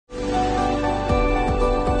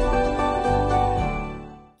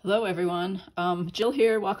Hello everyone, Jill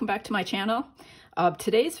here. Welcome back to my channel.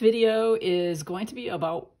 Today's video is going to be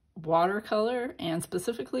about watercolor and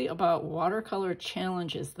specifically about watercolor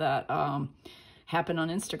challenges that happen on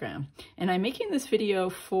Instagram. And I'm making this video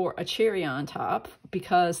for a cherry on top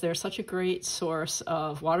because they're such a great source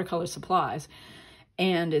of watercolor supplies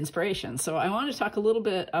and inspiration. So I want to talk a little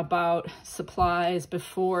bit about supplies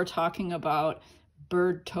before talking about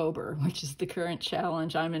Birdtober, which is the current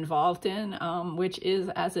challenge I'm involved in, which is,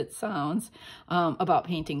 as it sounds, about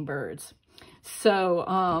painting birds. So,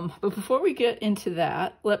 but before we get into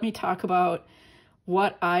that, let me talk about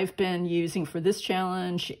what I've been using for this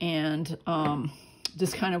challenge and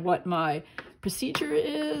just kind of what my procedure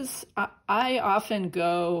is. I often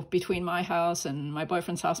go between my house and my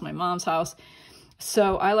boyfriend's house, my mom's house.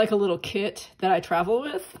 So I like a little kit that I travel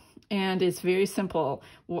with. And it's very simple.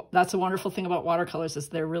 That's a wonderful thing about watercolors is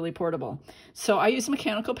they're really portable. So I use a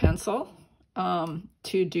mechanical pencil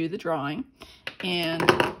to do the drawing and,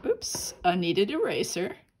 oops, a kneaded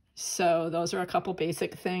eraser. So those are a couple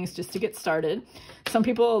basic things just to get started. Some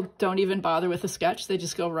people don't even bother with a sketch. They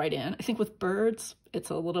just go right in. I think with birds, it's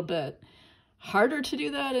a little bit harder to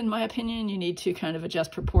do that, in my opinion. You need to kind of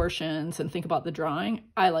adjust proportions and think about the drawing.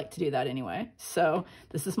 I like to do that anyway. So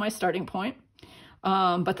this is my starting point.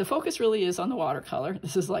 But the focus really is on the watercolor.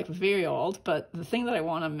 This is like very old, but the thing that I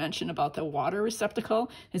want to mention about the water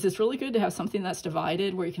receptacle is it's really good to have something that's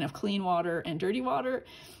divided where you can have clean water and dirty water.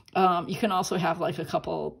 You can also have like a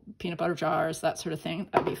couple peanut butter jars, that sort of thing.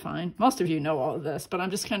 That'd be fine. Most of you know all of this, but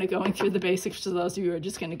I'm just kind of going through the basics to those of you who are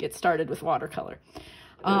just going to get started with watercolor.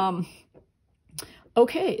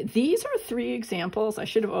 Okay, these are 3 examples. I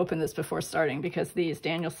should have opened this before starting because these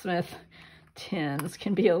Daniel Smith tins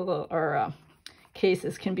can be a little, or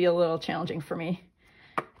cases can be a little challenging for me.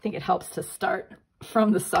 I think it helps to start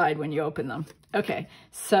from the side when you open them. Okay,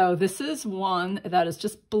 so this is one that is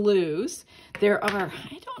just blues. There are,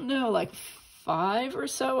 I don't know, like 5 or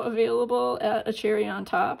so available at a cherry on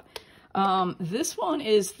top. This one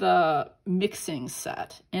is the mixing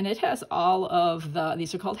set, and it has all of the,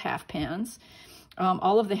 these are called half pans.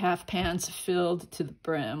 All of the half pans filled to the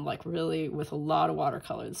brim, like really with a lot of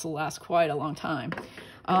watercolor. This will last quite a long time.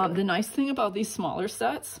 The nice thing about these smaller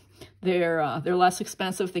sets, they're less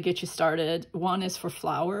expensive. They get you started. One is for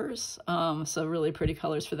flowers, so really pretty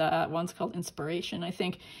colors for that. One's called Inspiration, I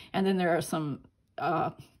think. And then there are some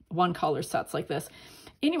one color sets like this.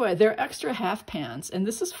 Anyway, they're extra half pans, and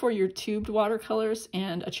this is for your tubed watercolors,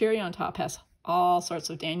 and a cherry on top has all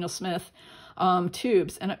sorts of Daniel Smith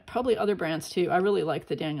tubes, and probably other brands too. I really like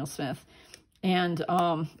the Daniel Smith. And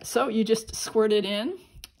so you just squirt it in,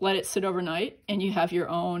 let it sit overnight, and you have your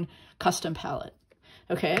own custom palette.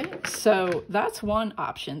 Okay, so that's one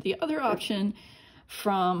option. The other option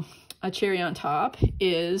from a cherry on top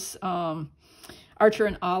is Archer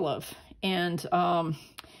and Olive. And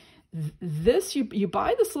this, you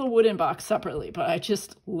buy this little wooden box separately, but I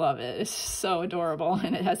just love it. It's so adorable,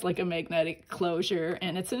 and it has like a magnetic closure,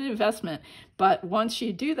 and it's an investment. But once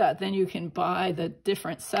you do that, then you can buy the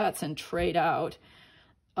different sets and trade out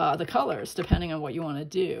the colors depending on what you want to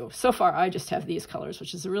do. So far, I just have these colors,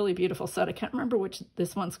 which is a really beautiful set. I can't remember which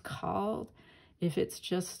this one's called, if it's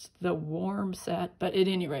just the warm set, but at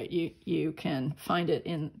any rate, you can find it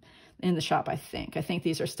in the shop, I think. I think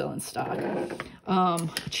these are still in stock.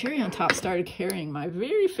 Cherry on Top started carrying my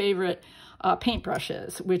very favorite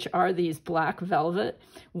paintbrushes, which are these black velvet.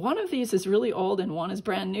 One of these is really old and one is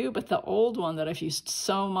brand new, but the old one that I've used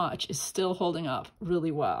so much is still holding up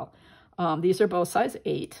really well. These are both size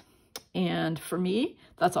 8, and for me,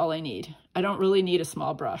 that's all I need. I don't really need a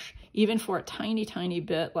small brush. Even for a tiny, tiny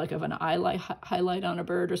bit, like of an highlight on a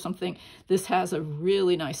bird or something, this has a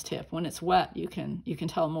really nice tip. When it's wet, you can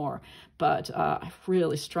tell more. But I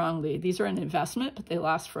really strongly, these are an investment, but they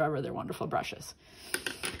last forever. They're wonderful brushes.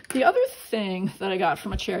 The other thing that I got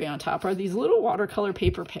from a cherry on top are these little watercolor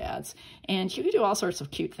paper pads, and you can do all sorts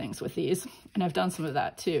of cute things with these, and I've done some of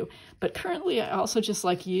that too. But currently, I also just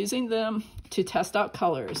like using them to test out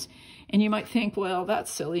colors. And you might think, well,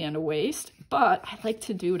 that's silly and a waste, but I like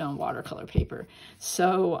to do it on watercolor paper.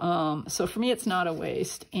 So, so for me, it's not a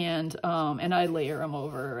waste, and I layer them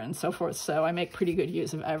over and so forth. So I make pretty good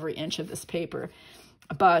use of every inch of this paper.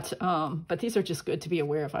 But these are just good to be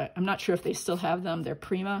aware of. I'm not sure if they still have them. They're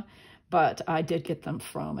Prima, but I did get them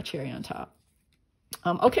from a cherry on top.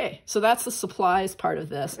 Okay, so that's the supplies part of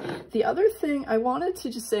this. The other thing I wanted to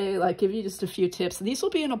just say, like, give you just a few tips. These will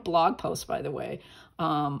be in a blog post, by the way,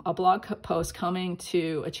 a blog post coming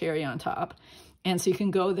to a cherry on top. And so you can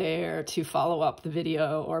go there to follow up the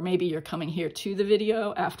video, or maybe you're coming here to the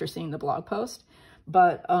video after seeing the blog post.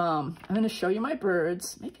 But I'm going to show you my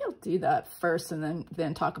birds. Maybe I'll do that first and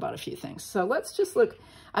then talk about a few things. So let's just look.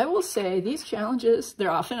 I will say these challenges, they're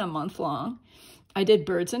often a month long. I did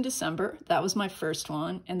birds in December. That was my first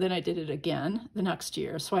one. And then I did it again the next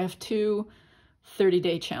year. So I have 2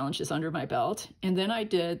 30-day challenges under my belt. And then I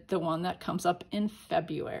did the one that comes up in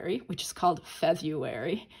February, which is called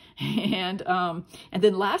February. And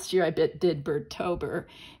then last year I did Birdtober,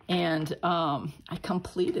 and I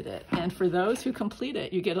completed it. And for those who complete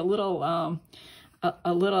it, you get a little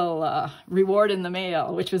reward in the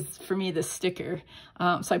mail, which was for me this sticker.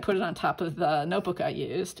 So I put it on top of the notebook I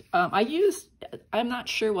used. I'm not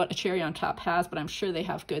sure what a cherry on top has, but I'm sure they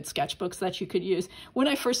have good sketchbooks that you could use. When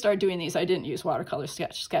I first started doing these, I didn't use watercolor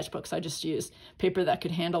sketchbooks. I just used paper that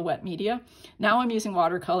could handle wet media. Now I'm using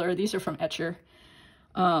watercolor. These are from Etcher.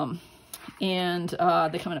 And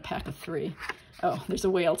they come in a pack of 3. Oh, there's a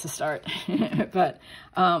whale to start. But,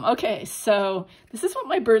 okay, so this is what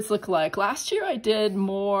my birds look like. Last year I did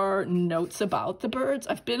more notes about the birds.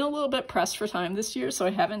 I've been a little bit pressed for time this year, so I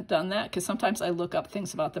haven't done that because sometimes I look up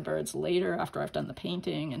things about the birds later after I've done the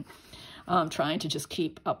painting, and trying to just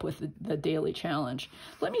keep up with the daily challenge.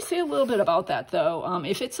 Let me say a little bit about that though.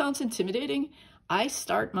 If it sounds intimidating, I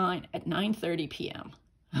start mine at 9:30 p.m.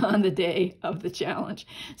 on the day of the challenge.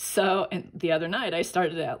 So, and the other night I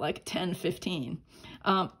started at like 10:15.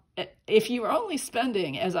 If you are only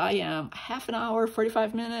spending, as I am, half an hour,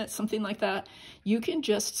 45 minutes, something like that, you can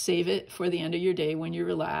just save it for the end of your day when you're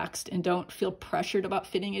relaxed and don't feel pressured about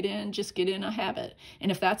fitting it in. Just get in a habit.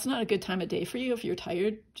 And if that's not a good time of day for you, if you're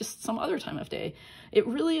tired, just some other time of day. It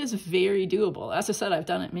really is very doable. As I said, I've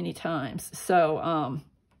done it many times. So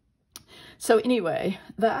anyway,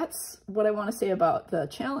 that's what I want to say about the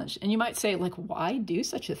challenge. And you might say, like, why do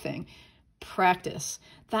such a thing? Practice.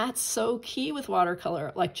 That's so key with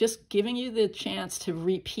watercolor, like just giving you the chance to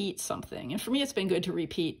repeat something. And for me, it's been good to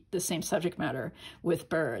repeat the same subject matter with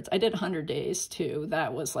birds. I did 100 days too.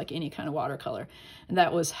 That was like any kind of watercolor, and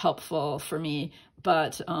that was helpful for me.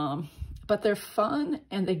 But they're fun,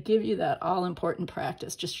 and they give you that all-important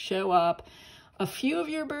practice. Just show up. A few of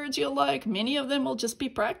your birds you'll like. Many of them will just be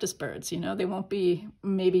practice birds. You know, they won't be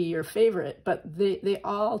maybe your favorite, but they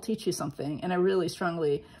all teach you something. And I really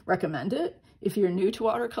strongly recommend it if you're new to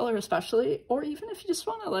watercolor especially, or even if you just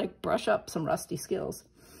want to like brush up some rusty skills.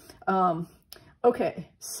 Okay,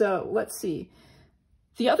 so let's see.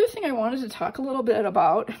 The other thing I wanted to talk a little bit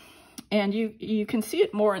about, and you can see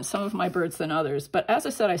it more in some of my birds than others, but as I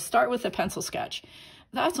said, I start with a pencil sketch.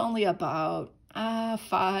 That's only about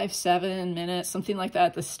 5-7 minutes, something like that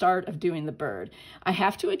at the start of doing the bird. I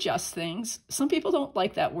have to adjust things. Some people don't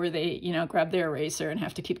like that, where they, you know, grab their eraser and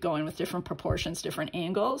have to keep going with different proportions, different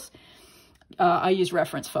angles. I use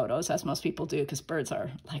reference photos, as most people do, because birds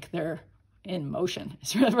are like, they're in motion.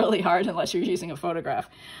 It's really hard unless you're using a photograph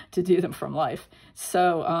to do them from life.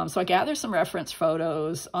 So, so I gather some reference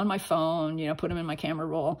photos on my phone, you know, put them in my camera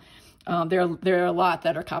roll. There are a lot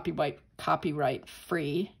that are copyright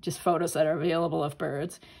free, just photos that are available of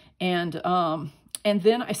birds. And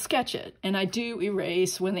then I sketch it, and I do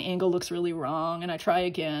erase when the angle looks really wrong, and I try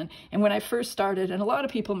again. And when I first started, and a lot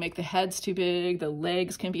of people make the heads too big, the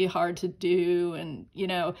legs can be hard to do, and you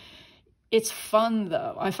know, it's fun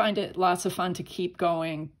though. I find it lots of fun to keep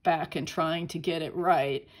going back and trying to get it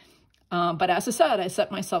right. But as I said, I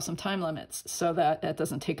set myself some time limits so that that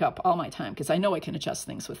doesn't take up all my time, because I know I can adjust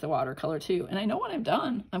things with the watercolor too. And I know when I'm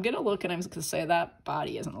done, I'm going to look and I'm going to say that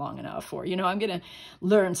body isn't long enough, or, you know, I'm going to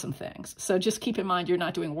learn some things. So just keep in mind, you're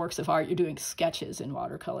not doing works of art, you're doing sketches in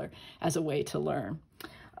watercolor as a way to learn.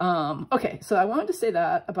 Okay, so I wanted to say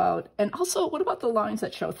that about, and also, what about the lines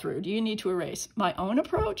that show through? Do you need to erase? My own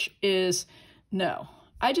approach is no.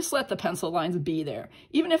 I just let the pencil lines be there.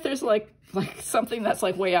 Even if there's like something that's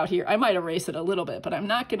like way out here, I might erase it a little bit, but I'm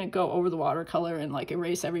not going to go over the watercolor and like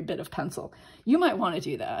erase every bit of pencil. You might want to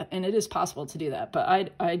do that, and it is possible to do that,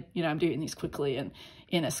 but you know, I'm doing these quickly and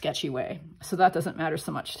in a sketchy way, so that doesn't matter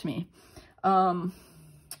so much to me.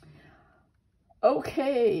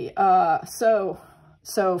 Okay, so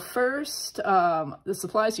first, the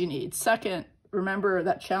supplies you need. Second, remember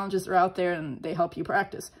that challenges are out there and they help you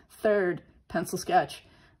practice. Third, pencil sketch,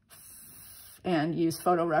 and use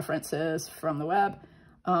photo references from the web,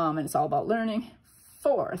 and it's all about learning.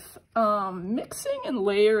 Fourth, mixing and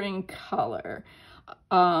layering color.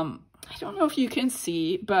 I don't know if you can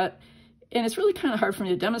see, but, and it's really kind of hard for me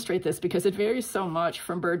to demonstrate this because it varies so much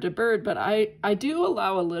from bird to bird, but I do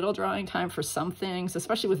allow a little drawing time for some things,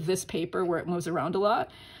 especially with this paper where it moves around a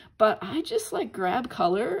lot. But I just like grab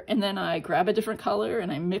color, and then I grab a different color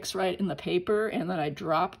and I mix right in the paper, and then I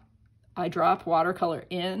drop I drop watercolor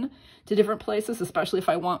in to different places, especially if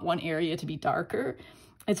I want one area to be darker.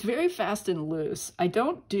 It's very fast and loose. I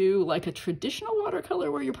don't do like a traditional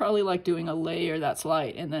watercolor where you're probably like doing a layer that's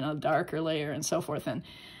light and then a darker layer and so forth. And,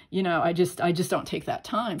 you know, I just don't take that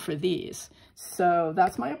time for these. So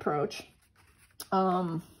that's my approach.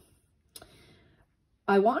 I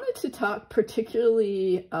wanted to talk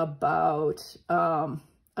particularly about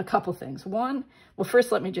a couple things. One, well,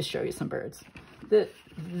 first, let me just show you some birds.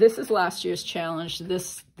 This is last year's challenge,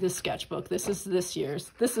 this sketchbook. This is this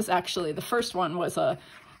year's. This is actually, the first one was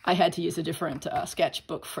I had to use a different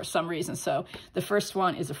sketchbook for some reason. So the first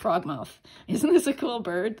one is a frogmouth. Isn't this a cool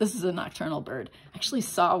bird? This is a nocturnal bird. I actually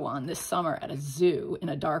saw one this summer at a zoo in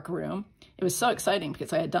a dark room. It was so exciting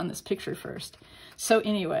because I had done this picture first. So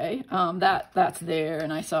anyway, that's there,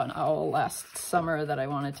 and I saw an owl last summer that I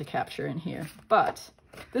wanted to capture in here. But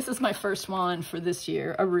this is my first one for this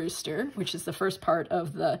year, a rooster, which is the first part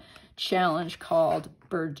of the challenge called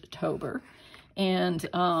Birdtober. And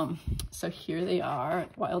so here they are,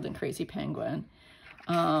 Wild and Crazy Penguin.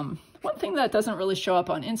 One thing that doesn't really show up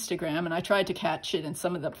on Instagram, and I tried to catch it in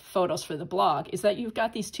some of the photos for the blog, is that you've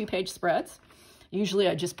got these 2-page spreads. Usually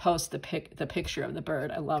I just post the picture of the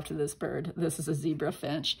bird. I loved this bird. This is a zebra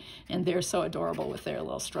finch, and they're so adorable with their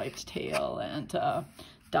little striped tail and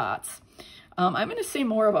dots. I'm going to say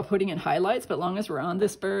more about putting in highlights, but long as we're on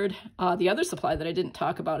this bird, the other supply that I didn't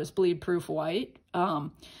talk about is bleed-proof white.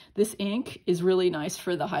 This ink is really nice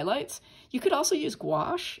for the highlights. You could also use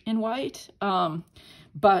gouache in white,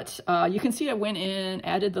 but you can see I went in,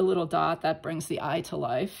 added the little dot that brings the eye to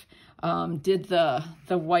life, did the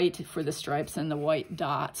white for the stripes and the white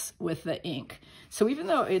dots with the ink. So even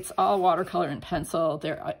though it's all watercolor and pencil,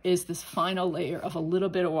 there is this final layer of a little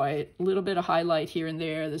bit of white, a little bit of highlight here and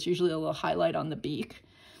there. There's usually a little highlight on the beak.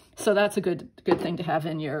 So that's a good thing to have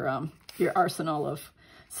in your arsenal of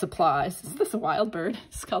supplies. Is this a wild bird?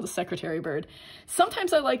 It's called a secretary bird.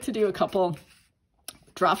 Sometimes I like to do a couple,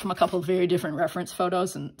 draw from a couple of very different reference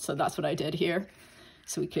photos, and so that's what I did here.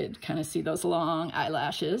 So we could kind of see those long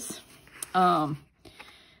eyelashes.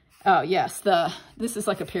 Oh yes, this is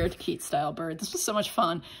like a parakeet style bird. This was so much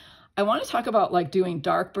fun. I want to talk about like doing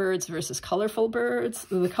dark birds versus colorful birds.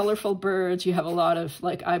 The colorful birds, you have a lot of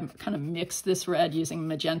like, I kind of mixed this red using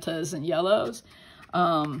magentas and yellows.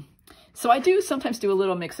 So I do sometimes do a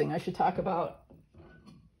little mixing. I should talk about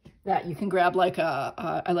that. You can grab like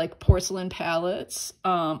I like porcelain palettes.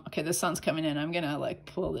 Okay, the sun's coming in. I'm gonna like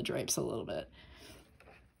pull the drapes a little bit.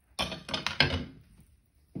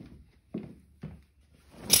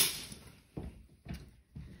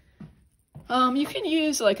 You can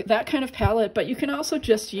use like that kind of palette, but you can also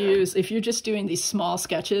just use, if you're just doing these small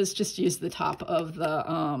sketches, just use the top of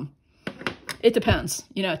the, it depends,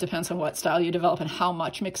 you know, it depends on what style you develop and how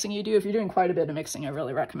much mixing you do. If you're doing quite a bit of mixing, I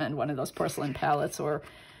really recommend one of those porcelain palettes or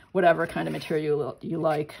whatever kind of material you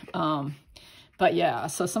like. But yeah,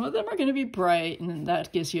 so some of them are going to be bright, and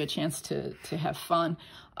that gives you a chance to have fun.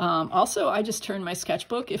 Also, I just turn my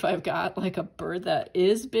sketchbook if I've got like a bird that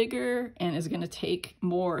is bigger and is going to take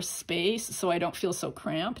more space so I don't feel so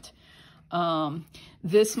cramped.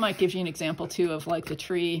 This might give you an example too of like the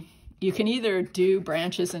tree. You can either do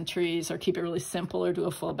branches and trees or keep it really simple or do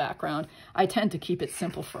a full background. I tend to keep it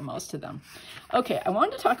simple for most of them. Okay, I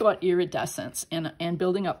wanted to talk about iridescence and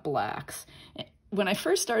building up blacks. When I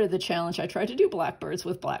first started the challenge, I tried to do blackbirds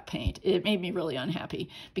with black paint. It made me really unhappy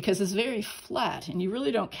because it's very flat and you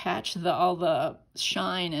really don't catch all the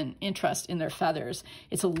shine and interest in their feathers.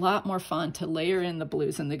 It's a lot more fun to layer in the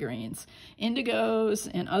blues and the greens.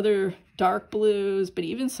 Indigos and other dark blues, but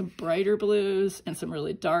even some brighter blues and some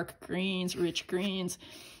really dark greens, rich greens.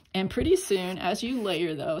 And pretty soon, as you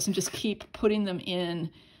layer those and just keep putting them in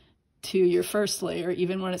to your first layer,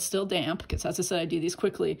 even when it's still damp, because as I said, I do these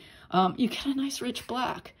quickly, you get a nice rich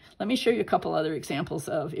black. Let me show you a couple other examples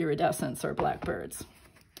of iridescence or blackbirds.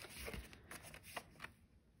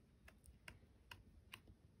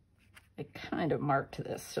 I kind of marked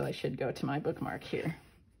this, so I should go to my bookmark here.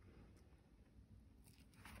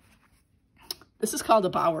 This is called a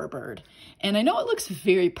bowerbird, and I know it looks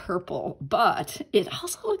very purple, but it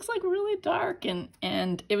also looks like really dark,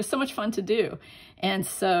 and it was so much fun to do. And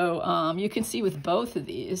so you can see with both of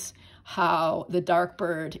these how the dark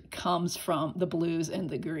bird comes from the blues and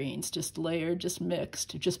the greens, just layered, just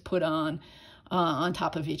mixed, just put on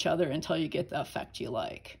top of each other until you get the effect you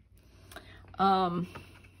like. The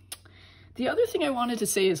other thing I wanted to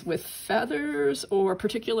say is with feathers or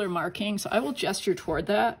particular markings, I will gesture toward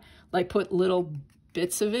that, like put little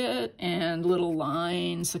bits of it and little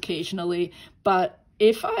lines occasionally, but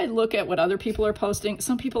if I look at what other people are posting,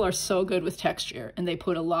 some people are so good with texture and they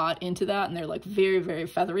put a lot into that and they're like very, very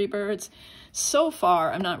feathery birds. So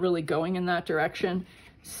far, I'm not really going in that direction.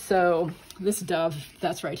 So this dove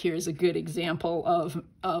that's right here is a good example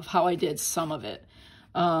of how I did some of it.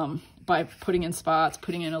 By putting in spots,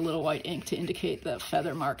 putting in a little white ink to indicate the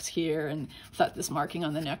feather marks here, and thought this marking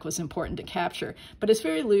on the neck was important to capture. But it's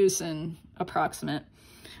very loose and approximate.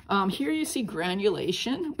 Here you see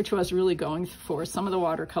granulation, which I was really going for. Some of the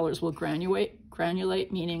watercolors will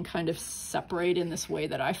granulate, meaning kind of separate in this way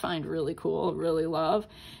that I find really cool, really love.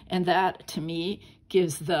 And that, to me,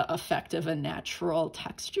 gives the effect of a natural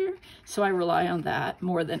texture. So I rely on that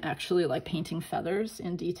more than actually like painting feathers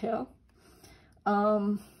in detail.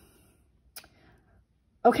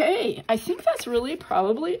 Okay, I think that's really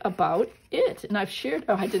probably about it. And I've shared,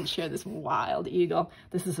 oh, I didn't share this wild eagle.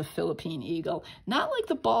 This is a Philippine eagle, not like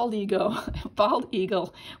the bald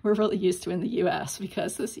eagle we're really used to in the US,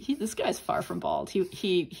 because this guy's far from bald.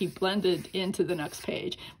 He blended into the next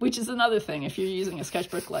page, which is another thing. If you're using a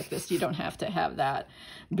sketchbook like this, you don't have to have that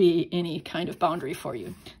be any kind of boundary for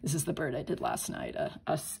you. This is the bird I did last night,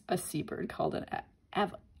 a seabird called an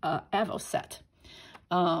avocet.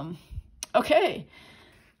 Okay.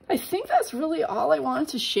 I think that's really all I wanted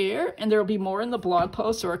to share, and there will be more in the blog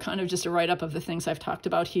post or kind of just a write-up of the things I've talked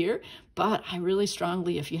about here. But I really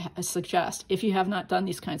strongly suggest, if you have not done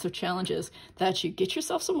these kinds of challenges, that you get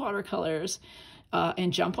yourself some watercolors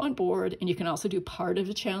and jump on board. And you can also do part of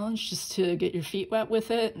the challenge just to get your feet wet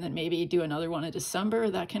with it, and then maybe do another one in December,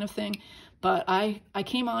 that kind of thing. But I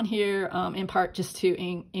came on here in part just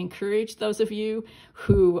to encourage those of you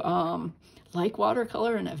who like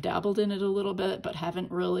watercolor and have dabbled in it a little bit, but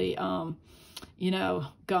haven't really, you know,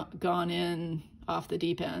 gone in off the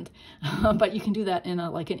deep end. But you can do that in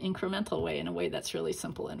like an incremental way, in a way that's really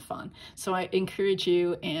simple and fun. So I encourage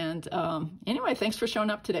you. And anyway, thanks for showing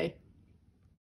up today.